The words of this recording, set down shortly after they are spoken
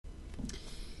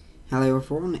Hello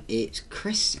everyone, it's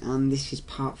Chris and this is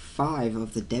part 5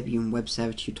 of the Debian web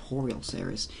server tutorial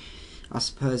series. I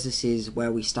suppose this is where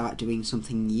we start doing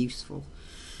something useful.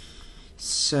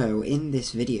 So in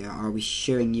this video I'll be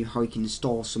showing you how you can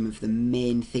install some of the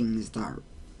main things that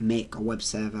make a web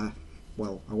server,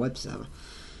 well, a web server.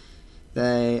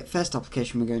 The first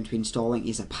application we're going to be installing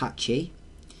is Apache.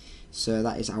 So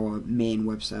that is our main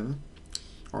web server,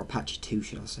 or Apache 2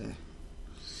 should I say.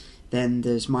 Then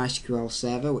there's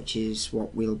MySQL-Server, which is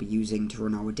what we'll be using to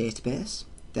run our database.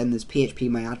 Then there's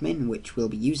PHPMyAdmin, which will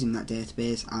be using that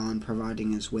database and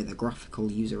providing us with a graphical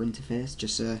user interface,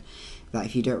 just so that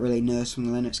if you don't really know some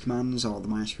of the Linux commands, or the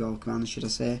MySQL commands should I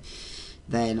say,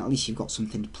 then at least you've got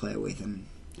something to play with and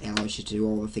it allows you to do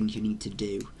all the things you need to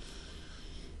do.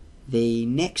 The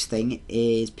next thing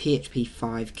is PHP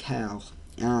 5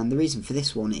 and the reason for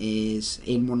this one is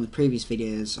in one of the previous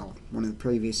videos, or one of the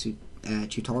previous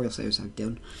tutorial series I've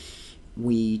done,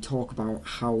 we talk about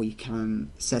how you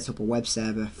can set up a web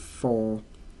server for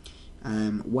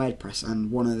WordPress,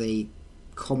 and one of the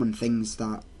common things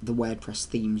that the WordPress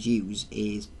themes use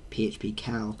is PHP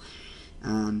curl,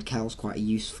 and curl's quite a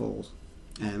useful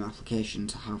application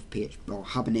to have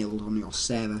have enabled on your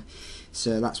server,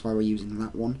 so that's why we're using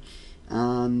that one.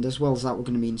 And as well as that, we're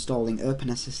going to be installing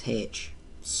OpenSSH.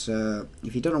 So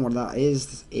if you don't know what that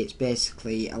is, it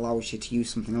basically allows you to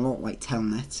use something a lot like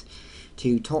Telnet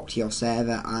to talk to your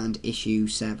server and issue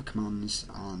server commands,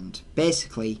 and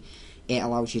basically it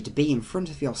allows you to be in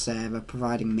front of your server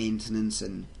providing maintenance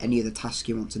and any other task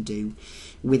you want to do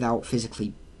without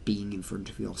physically being in front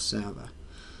of your server.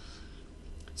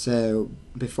 So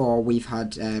before, we've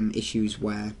had issues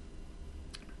where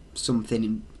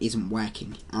something isn't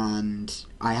working and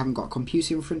I haven't got a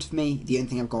computer in front of me, the only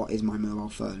thing I've got is my mobile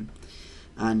phone,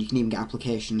 and you can even get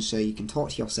applications so you can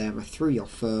talk to your server through your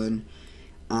phone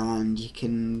and you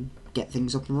can get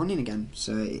things up and running again.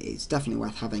 So it's definitely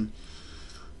worth having,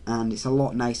 and it's a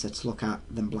lot nicer to look at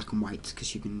than black and white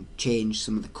because you can change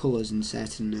some of the colours in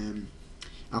certain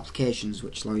applications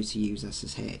which allow you to use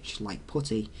SSH, like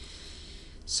Putty.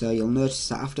 So you'll notice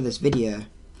that after this video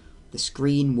the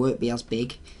screen won't be as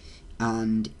big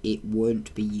and it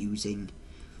won't be using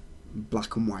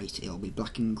black and white, it'll be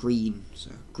black and green. So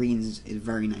green is a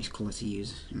very nice colour to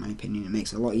use in my opinion, it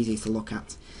makes it a lot easier to look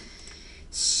at.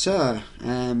 So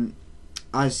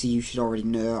as you should already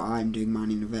know, I'm doing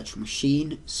mine in a virtual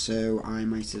machine, so I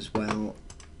might as well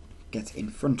get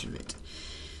in front of it.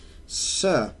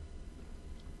 So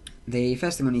the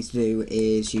first thing I need to do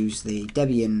is use the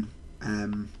Debian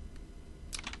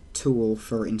tool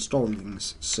for installing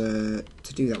things. So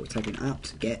to do that we type in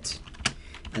apt-get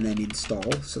and then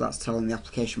install, so that's telling the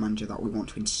application manager that we want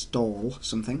to install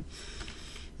something,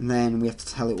 and then we have to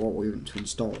tell it what we want to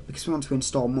install. Because we want to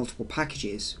install multiple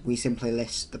packages, we simply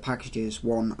list the packages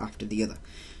one after the other.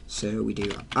 So we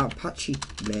do Apache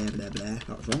blah blah blah, that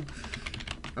was wrong,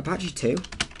 Apache 2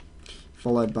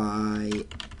 followed by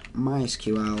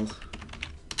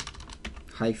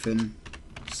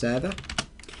MySQL-Server,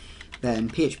 then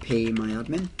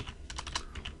PHPMyAdmin.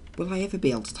 Will I ever be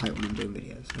able to type when I'm doing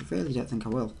videos? I really don't think I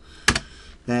will.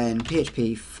 Then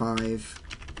PHP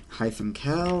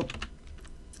 5-curl,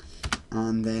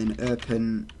 and then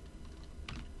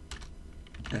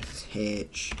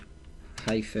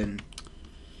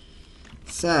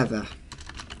OpenSSH-Server.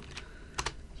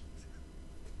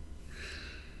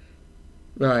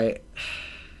 Right.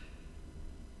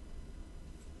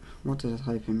 What did I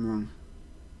type in wrong?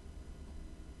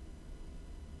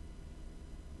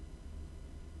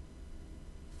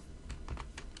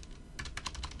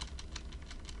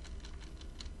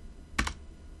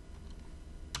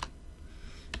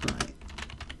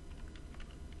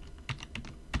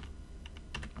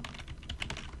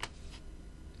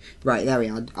 Right, there we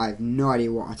are. I have no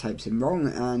idea what I typed in wrong,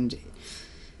 and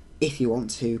if you want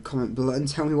to comment below and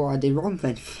tell me what I did wrong,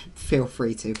 then feel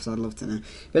free to, because I'd love to know.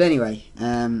 But anyway,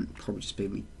 probably just be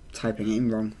me typing it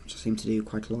in wrong, which I seem to do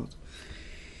quite a lot.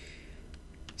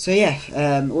 So yeah,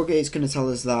 it's going to tell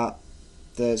us that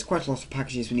there's quite a lot of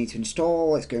packages we need to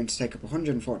install. It's going to take up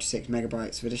 146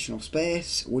 megabytes of additional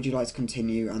space. Would you like to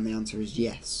continue? And the answer is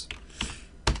yes.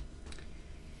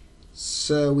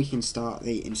 So we can start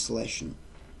the installation.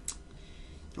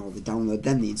 Or the download,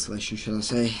 then the installation, should I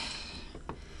say.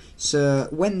 So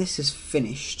when this is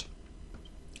finished,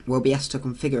 we'll be asked to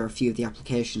configure a few of the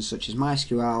applications such as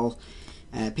MySQL,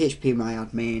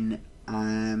 PHPMyAdmin,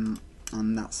 and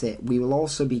that's it. We will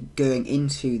also be going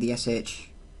into the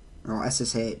SSH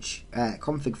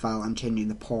config file and changing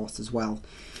the port as well.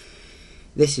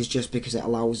 This is just because it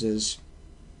allows us...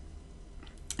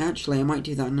 Actually, I might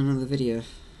do that in another video.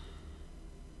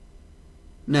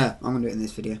 No, I'm going to do it in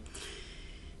this video.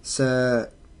 So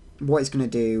what it's going to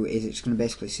do is it's going to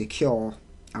basically secure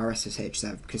our SSH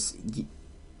server, because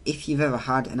if you've ever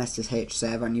had an SSH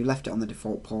server and you left it on the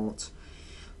default port,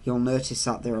 you'll notice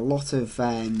that there are a lot of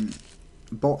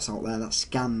bots out there that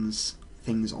scans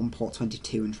things on port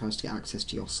 22 and tries to get access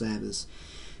to your servers.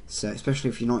 So especially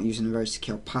if you're not using a very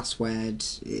secure password,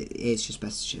 it's just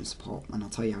best to change support, and I'll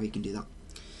tell you how you can do that.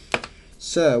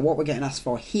 So what we're getting asked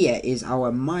for here is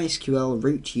our MySQL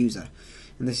root user,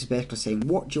 and this is basically saying,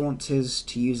 what do you want us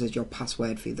to use as your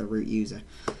password for the root user?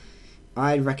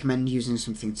 I'd recommend using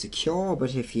something secure,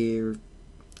 but if you're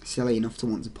silly enough to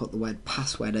want to put the word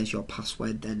password as your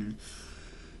password, then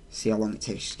see how long it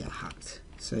takes to get hacked.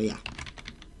 So yeah.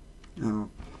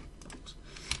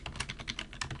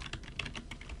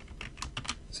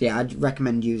 So yeah, I'd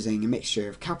recommend using a mixture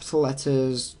of capital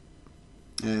letters,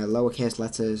 lowercase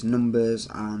letters, numbers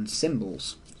and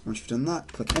symbols. Once you've done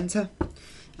that, click enter,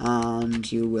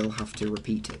 and you will have to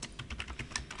repeat it.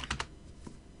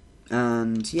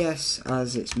 And yes,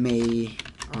 as it's me,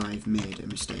 I've made a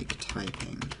mistake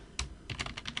typing.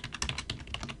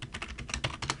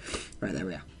 Right, there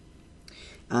we are.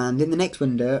 And in the next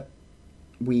window,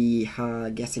 we are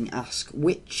getting asked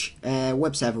which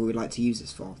web server we would like to use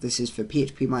this for. This is for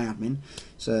PHPMyAdmin,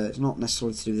 so it's not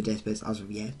necessarily to do with the database as of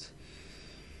yet.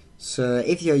 So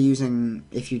if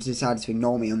you decided to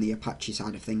ignore me on the Apache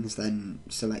side of things, then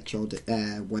select your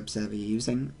web server you're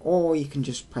using, or you can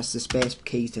just press the space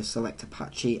key to select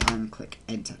Apache and click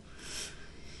enter.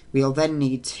 We'll then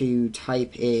need to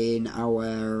type in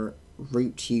our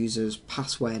root user's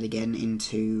password again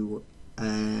into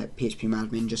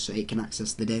PHPMyAdmin just so it can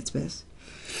access the database.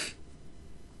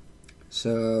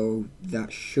 So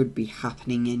that should be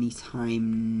happening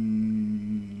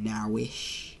anytime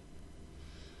now-ish.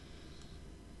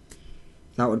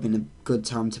 That would have been a good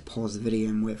time to pause the video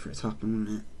and wait for it to happen,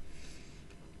 wouldn't it?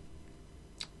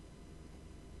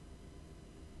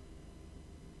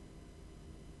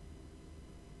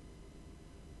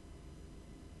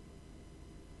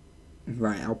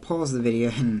 Right, I'll pause the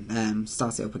video and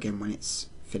start it up again when it's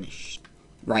finished.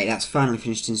 Right, that's finally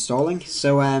finished installing.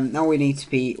 So now we need to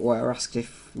be, we're asked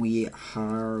if we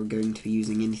are going to be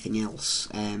using anything else,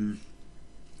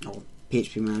 or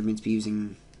PHPMyAdmin to be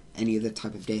using any other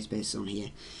type of database on here.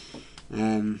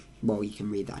 Well, you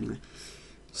can read that anyway.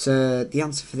 So the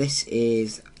answer for this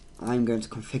is I'm going to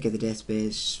configure the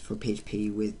database for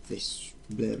PHP with this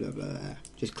blah blah blah.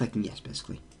 Just clicking yes,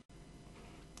 basically.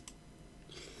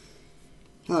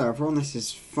 Hello everyone, this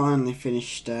is finally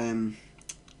finished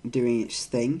doing its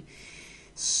thing.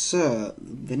 So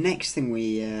the next thing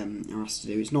we are asked to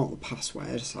do is not the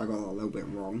password, so I got that a little bit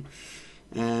wrong,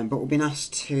 but we've been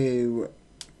asked to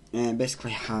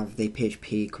basically have the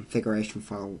PHP configuration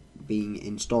file being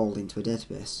installed into a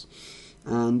database.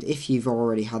 And if you've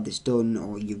already had this done,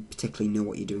 or you particularly know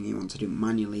what you're doing and you want to do it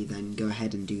manually, then go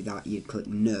ahead and do that. You'd click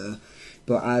no.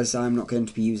 But as I'm not going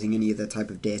to be using any other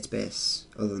type of database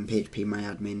other than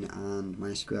PHPMyAdmin and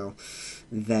MySQL,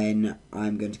 then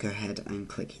I'm going to go ahead and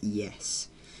click yes.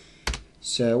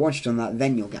 So once you've done that,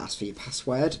 then you'll get asked for your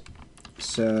password.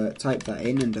 So type that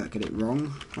in and don't get it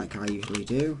wrong, like I usually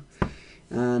do.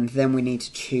 And then we need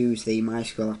to choose the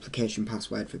MySQL application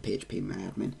password for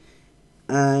PHPMyAdmin.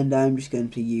 And I'm just going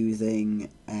to be using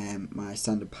my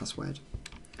standard password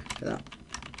for that.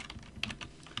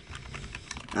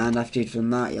 And after you've done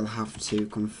that, you'll have to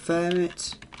confirm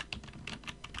it.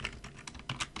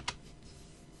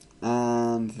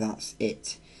 And that's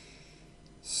it.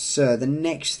 So the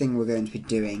next thing we're going to be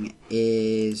doing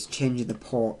is changing the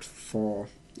port for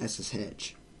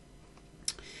SSH.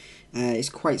 It's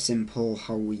quite simple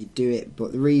how you do it,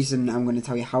 but the reason I'm going to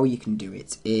tell you how you can do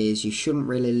it is you shouldn't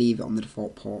really leave it on the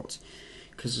default port,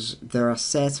 because there are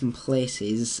certain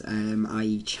places,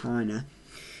 i.e. China,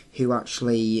 who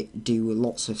actually do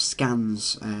lots of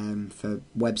scans for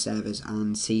web servers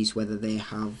and sees whether they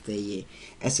have the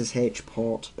SSH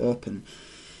port open.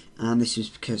 And this is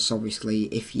because obviously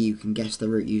if you can guess the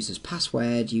root user's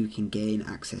password, you can gain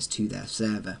access to their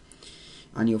server.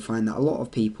 And you'll find that a lot of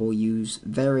people use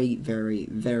very, very,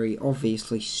 very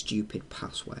obviously stupid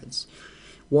passwords.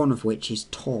 One of which is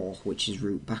Tor, which is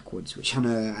root backwards, which I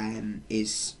know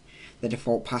is the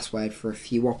default password for a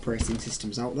few operating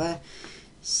systems out there.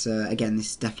 So again,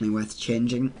 this is definitely worth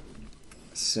changing.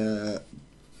 So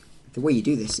the way you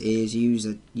do this is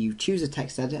you choose a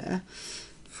text editor,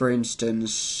 for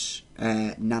instance,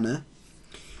 Nano.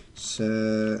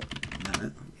 So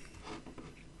Nano.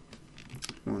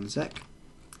 One sec.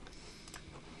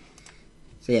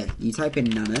 So yeah, you type in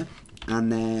Nano,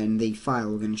 and then the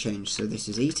file we're going to change. So this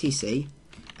is etc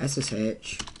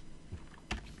ssh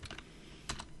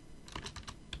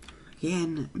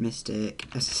again, mistake,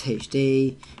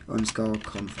 sshd underscore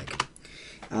config.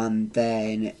 And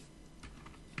then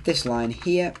this line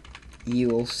here, you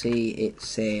will see it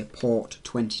say port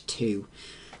 22.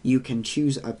 You can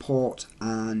choose a port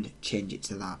and change it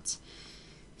to that.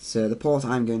 So the port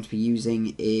I'm going to be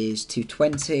using is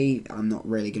 220. I'm not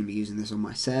really going to be using this on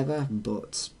my server,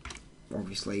 but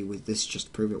obviously with this just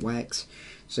to prove it works.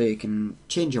 So you can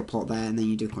change your port there, and then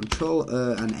you do Control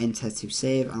and Enter to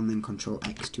save, and then Control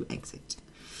X to exit.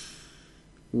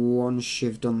 Once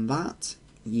you've done that,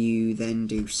 you then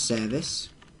do service.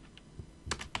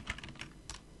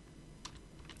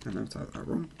 I know I typed that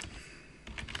wrong.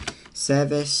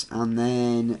 Service, and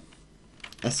then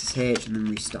SSH, and then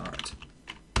restart.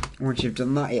 Once you've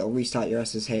done that, it'll restart your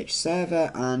SSH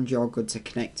server, and you're good to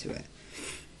connect to it.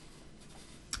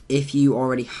 If you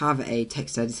already have a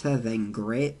text editor, then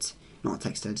great. Not a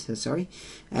text editor, sorry.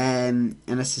 An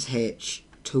SSH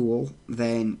tool,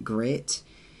 then great.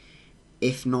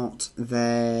 If not,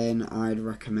 then I'd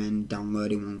recommend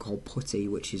downloading one called Putty,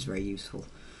 which is very useful.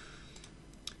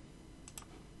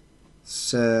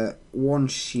 So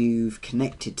once you've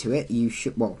connected to it, you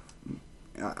should, well,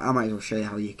 I might as well show you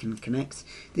how you can connect.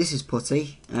 This is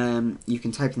Putty. You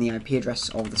can type in the IP address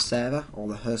of the server or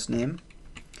the host name.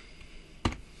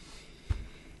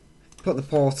 Put the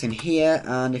port in here,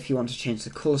 and if you want to change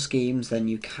the colour schemes, then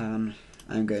you can.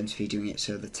 I'm going to be doing it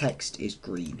so the text is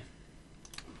green.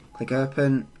 Click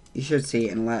open. You should see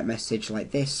an alert message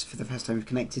like this for the first time you've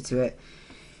connected to it.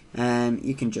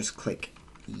 You can just click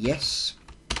yes,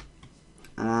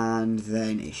 and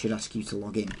then it should ask you to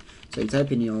log in. So you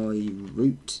type in your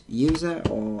root user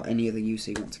or any other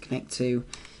user you want to connect to,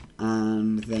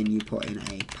 and then you put in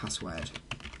a password.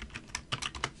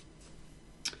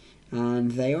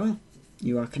 And there you are.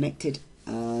 You are connected,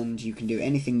 and you can do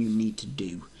anything you need to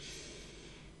do.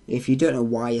 If you don't know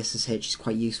why SSH is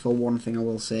quite useful, one thing I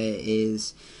will say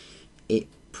is it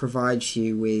provides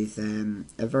you with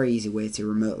a very easy way to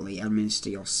remotely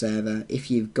administer your server. If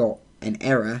you've got an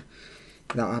error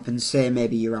that happens, say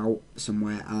maybe you're out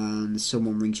somewhere and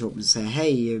someone rings you up and say, hey,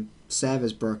 your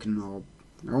server's broken, or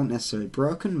not necessarily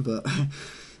broken, but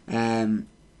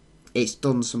it's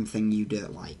done something you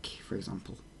don't like, for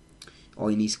example. Or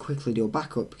you need to quickly do a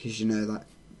backup because you know that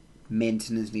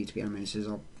maintenance needs to be administered,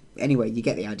 or anyway, you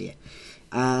get the idea.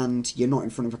 And you're not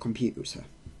in front of a computer.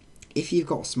 If you've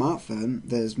got a smartphone,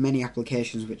 there's many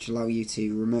applications which allow you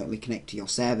to remotely connect to your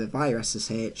server via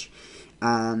SSH,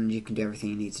 and you can do everything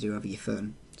you need to do over your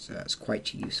phone. So it's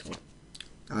quite useful.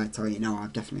 I tell you now,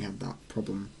 I've definitely had that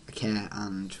problem occur,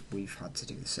 and we've had to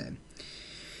do the same.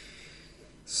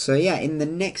 So yeah, in the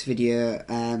next video,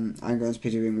 I'm going to be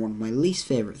doing one of my least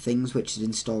favourite things, which is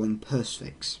installing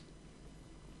postfix.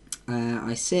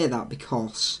 I say that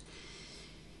because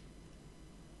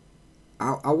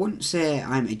I wouldn't say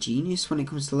I'm a genius when it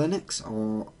comes to Linux,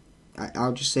 or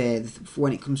I'll just say that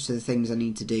when it comes to the things I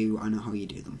need to do, I know how you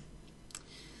do them.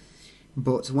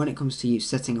 But when it comes to you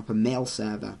setting up a mail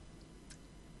server,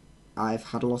 I've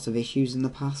had a lot of issues in the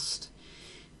past.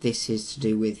 This is to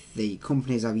do with the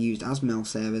companies I've used as mail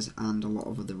servers and a lot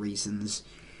of other reasons,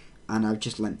 and I've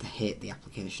just learnt to hate the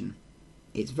application.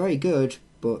 It's very good,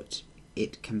 but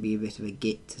it can be a bit of a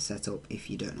git to set up if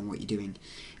you don't know what you're doing.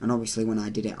 And obviously when I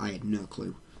did it, I had no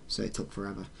clue, so it took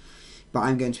forever. But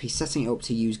I'm going to be setting it up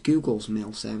to use Google's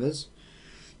mail servers,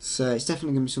 so it's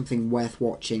definitely going to be something worth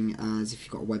watching, as if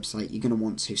you've got a website, you're going to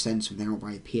want to send something out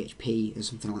via PHP or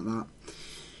something like that.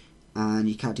 And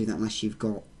you can't do that unless you've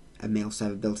got a mail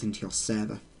server built into your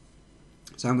server.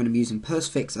 So I'm going to be using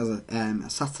Postfix as a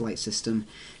satellite system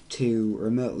to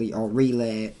remotely or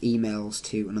relay emails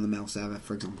to another mail server,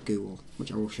 for example Google,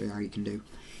 which I will show you how you can do.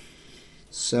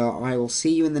 So I will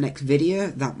see you in the next video.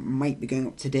 That might be going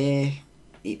up today,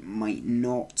 it might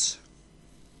not.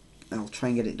 I'll try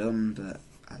and get it done, but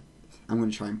I'm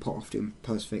going to try and put off doing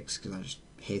Postfix because I just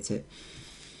hate it.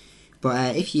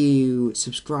 But if you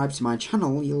subscribe to my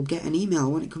channel, you'll get an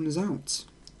email when it comes out,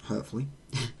 hopefully.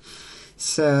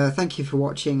 So thank you for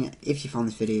watching. If you found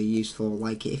this video useful,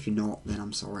 like it. If you're not, then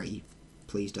I'm sorry.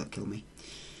 Please don't kill me.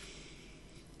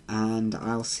 And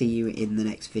I'll see you in the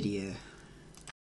next video.